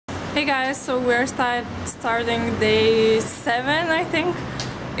Hey guys, so we're starting day 7 I think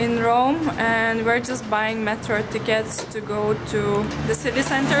in Rome, and we're just buying metro tickets to go to the city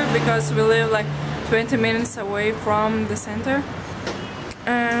center because we live like 20 minutes away from the center.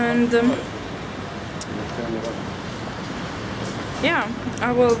 And yeah,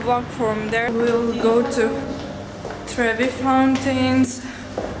 I will vlog from there. We'll go to Trevi Fountains,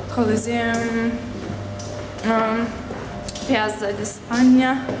 Colosseum, Piazza di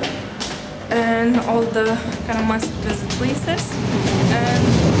Spagna, and all the kind of must visit places. And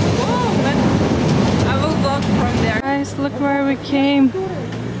I will vlog from there. Guys, look where we came,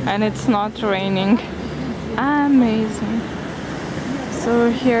 and it's not raining. Amazing. So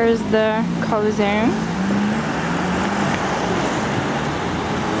here's the Colosseum.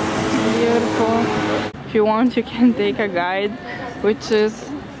 Beautiful. If you want, you can take a guide, which is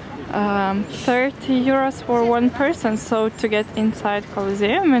 30 euros for one person. So to get inside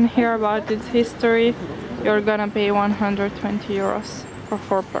Colosseum and hear about its history, you're gonna pay 120 euros for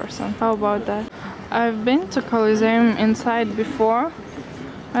 4 person. How about that? I've been to Colosseum inside before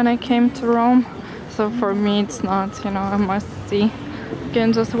when I came to Rome, so for me it's not, you know, a must-see. You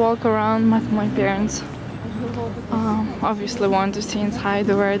can just walk around, but my parents obviously want to see inside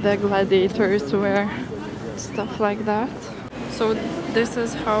where the gladiators were, stuff like that. So this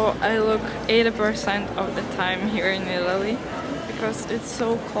is how I look 80% of the time here in Italy, because it's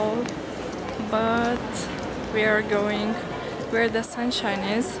so cold. But we are going where the sunshine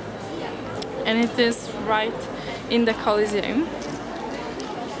is, and it is right in the Colosseum.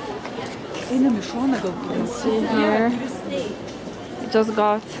 You can see here, we just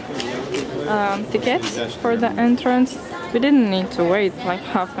got tickets for the entrance. We didn't need to wait like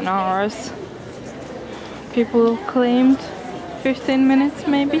half an hour. People claimed 15 minutes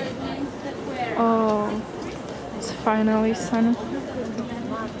maybe. Oh, it's finally sunny.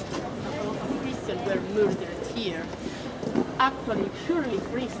 Christians were murdered here. Actually, surely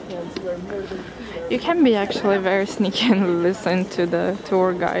Christians were murdered here. You can be actually very sneaky and listen to the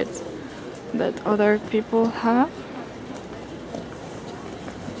tour guides that other people have.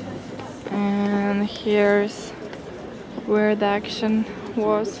 And here's where the action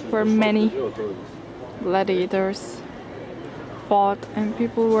was, where many gladiators fought and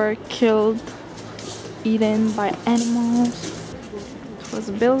people were killed, eaten by animals. It was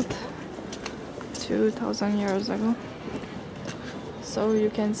built 2000 years ago. So you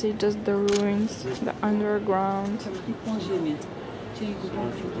can see just the ruins, the underground.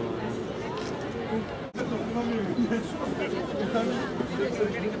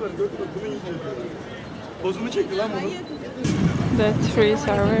 The trees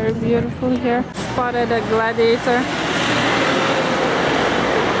are very beautiful here. Spotted a gladiator.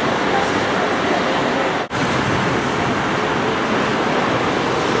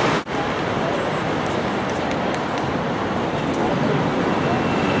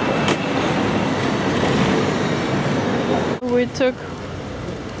 We took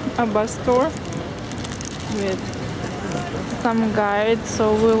a bus tour with some guides,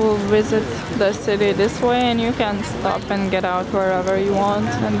 so we will visit the city this way, and you can stop and get out wherever you want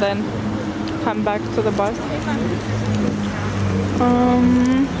and then come back to the bus.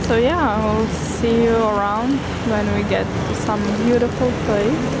 So yeah, we'll see you around when we get to some beautiful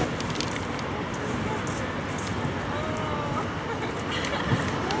place.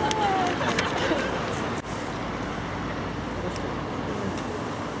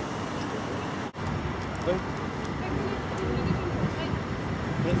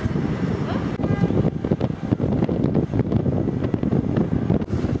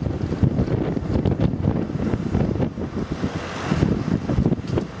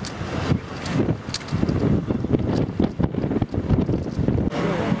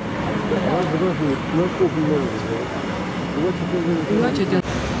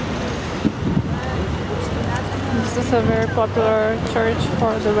 This is a very popular church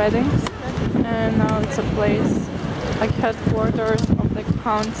for the weddings, and now it's a place like headquarters of the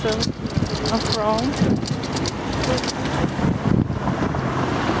Council of Rome.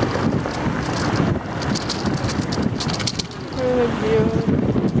 Really beautiful.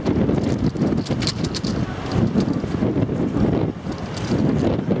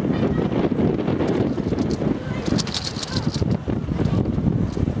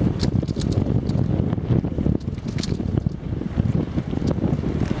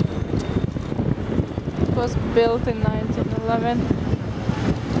 Was built in 1911.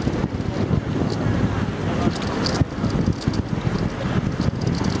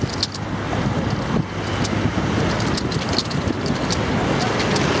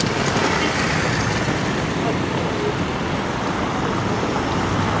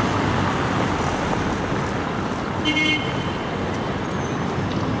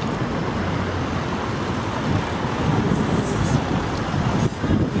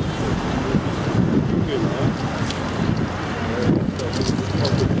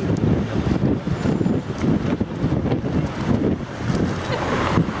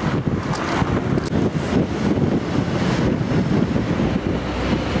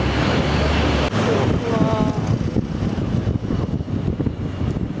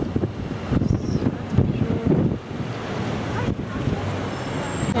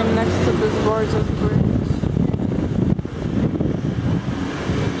 I'm next to this gorgeous bridge.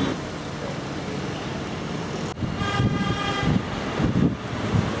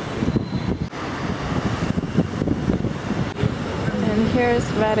 And here's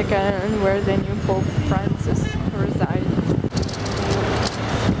Vatican, where the new Pope Francis resides.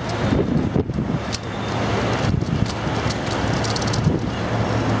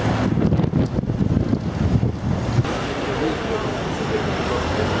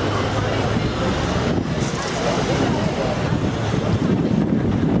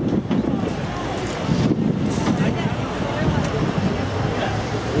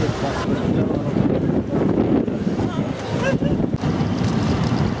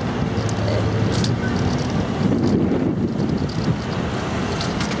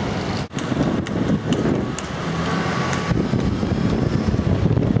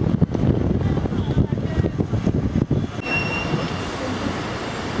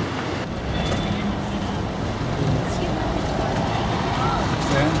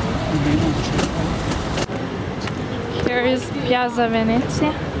 Here is Piazza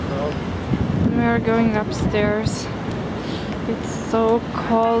Venezia. We are going upstairs. It's so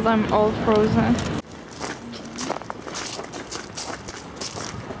cold, I'm all frozen.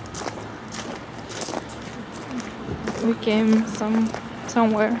 We came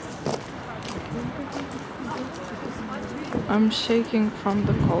somewhere. I'm shaking from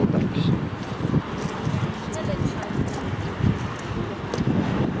the cold actually.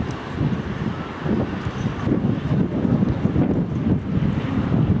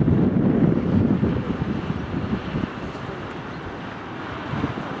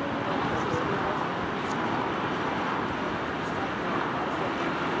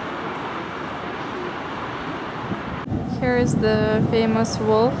 Here is the famous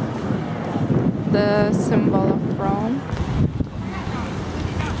wolf, the symbol of Rome.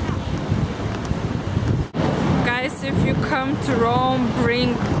 Guys, if you come to Rome,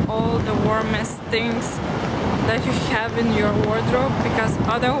 bring all the warmest things that you have in your wardrobe, because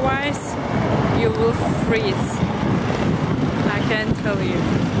otherwise you will freeze. I can tell you.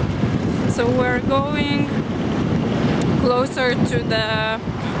 So we're going closer to the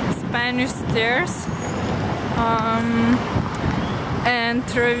Spanish stairs and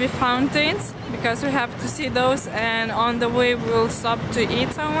Trevi fountains, because we have to see those, and on the way we'll stop to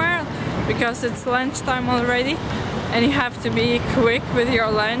eat somewhere because it's lunchtime already and you have to be quick with your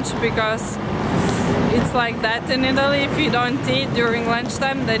lunch, because it's like that in Italy. If you don't eat during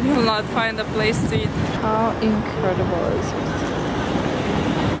lunchtime, then you will not find a place to eat. How incredible is this?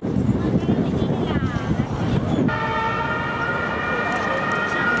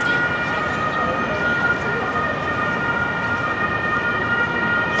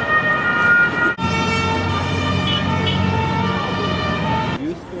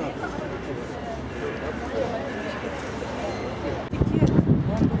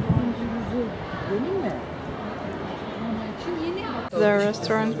 The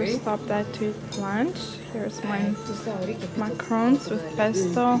restaurant we stopped at to eat lunch. Here's my macarons with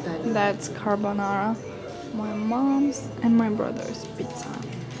pesto. That's carbonara. My mom's and my brother's pizza.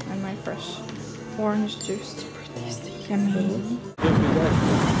 And my fresh orange juice. Super tasty. Yummy.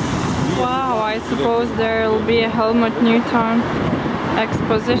 Wow, I suppose there will be a Helmut Newton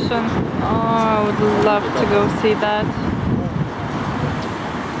exposition. Oh, I would love to go see that.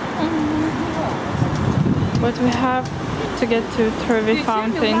 But we have to get to Trevi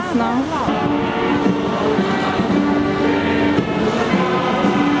fountains now.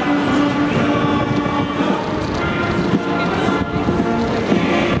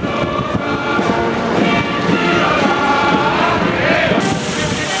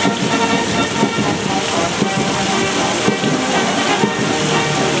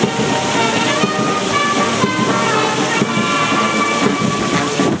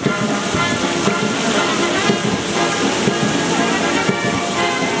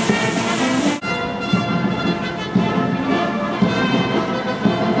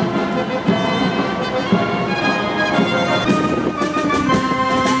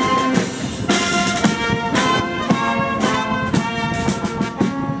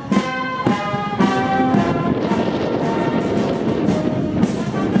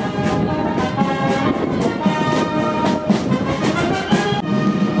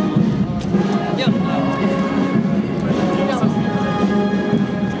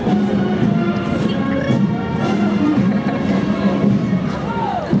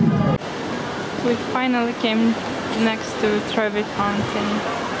 finally came next to Trevi Fountain.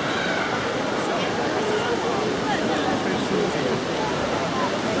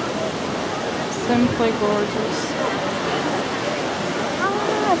 Simply gorgeous.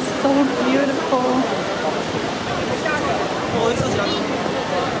 Ah, so beautiful.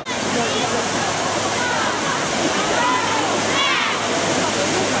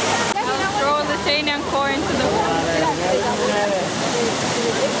 I'll throw the Lithuanian coin to the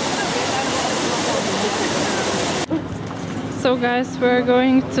So guys, we're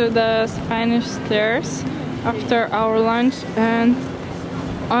going to the Spanish stairs after our lunch, and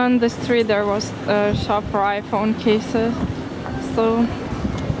on the street there was a shop for iPhone cases, so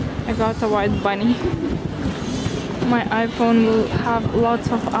I got a white bunny. My iPhone will have lots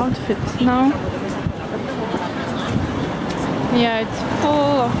of outfits now. Yeah, it's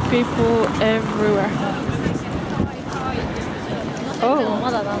full of people everywhere. Oh,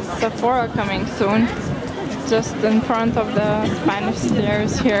 Sephora coming soon. Just in front of the Spanish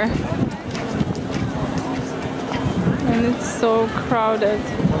stairs here. And it's so crowded.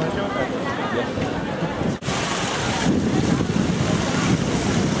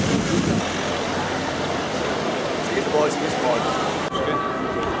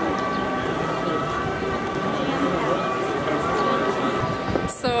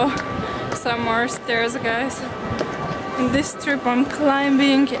 So, some more stairs, guys. In this trip I'm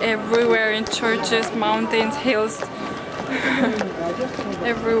climbing everywhere, in churches, mountains, hills,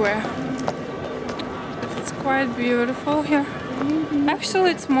 everywhere. It's quite beautiful here.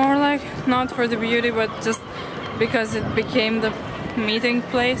 Actually, it's more like not for the beauty, but just because it became the meeting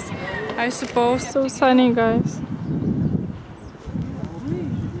place, I suppose. So sunny, guys.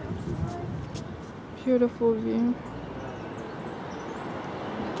 Beautiful view.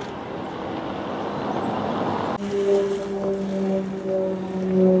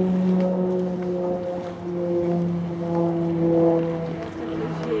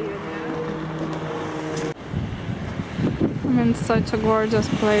 I'm in such a gorgeous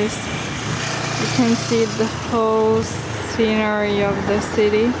place. You can see the whole scenery of the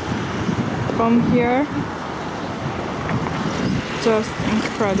city from here. Just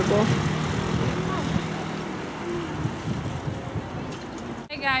incredible.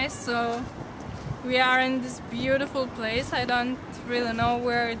 Hey guys, so we are in this beautiful place. I don't really know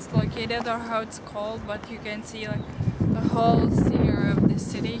where it's located or how it's called, but you can see like the whole scenery of the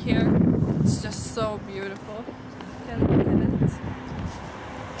city here. It's just so beautiful. You can look at it.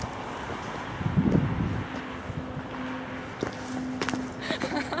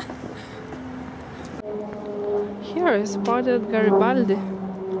 Here is spotted Garibaldi.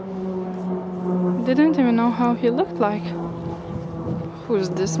 Didn't even know how he looked like. Who's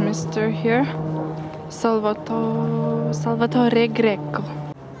this mister here? Salvatore Greco.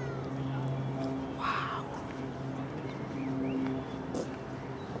 Wow.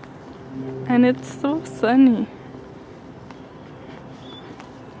 And it's so sunny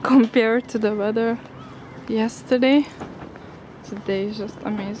compared to the weather yesterday. Today is just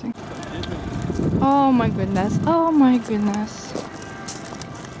amazing. Oh my goodness, oh my goodness.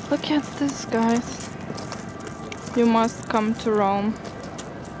 Look at this, guys. You must come to Rome.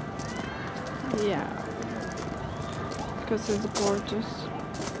 Yeah, because it's gorgeous.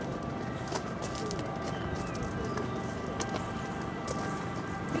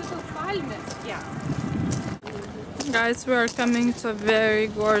 Yeah. Guys, we are coming to a very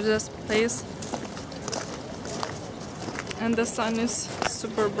gorgeous place. And the sun is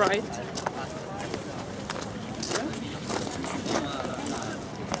super bright.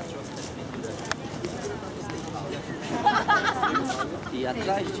 E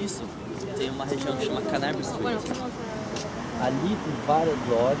atrás disso tem uma região que chama Cannabis Street. Ali tem várias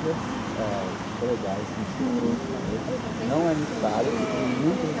lojas legais. Não é muito caro, tem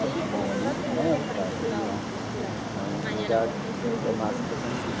muito restaurante bom ali. Não é muito caro. É um lugar que é massa pra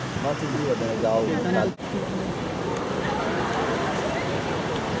conhecer. Nossa, dia, bem legal.